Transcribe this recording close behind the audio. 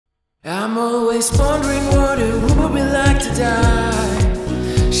I'm always wondering what it would be like to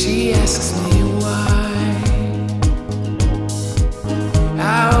die. She asks me why.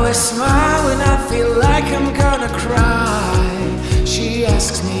 I always smile when I feel like I'm gonna cry. She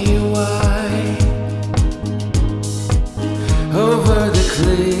asks me why. Over the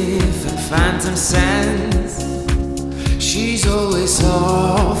cliff and phantom sands, she's always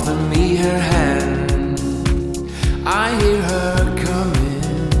offering me her hand. I hear her coming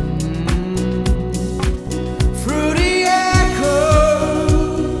through the echoes,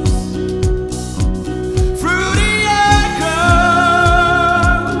 through the echoes,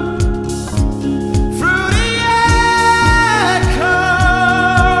 through the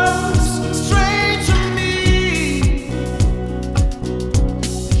echoes, straight to me.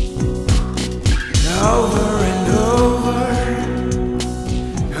 Over and over,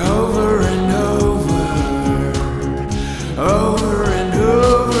 over and over, over and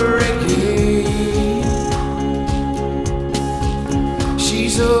over again.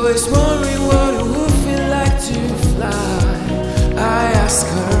 She's always wondering what it would feel like to fly. I ask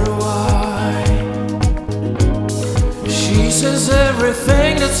her why. She says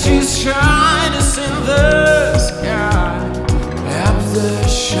everything that she's trying is in the sky, up the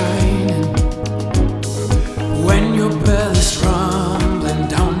shine.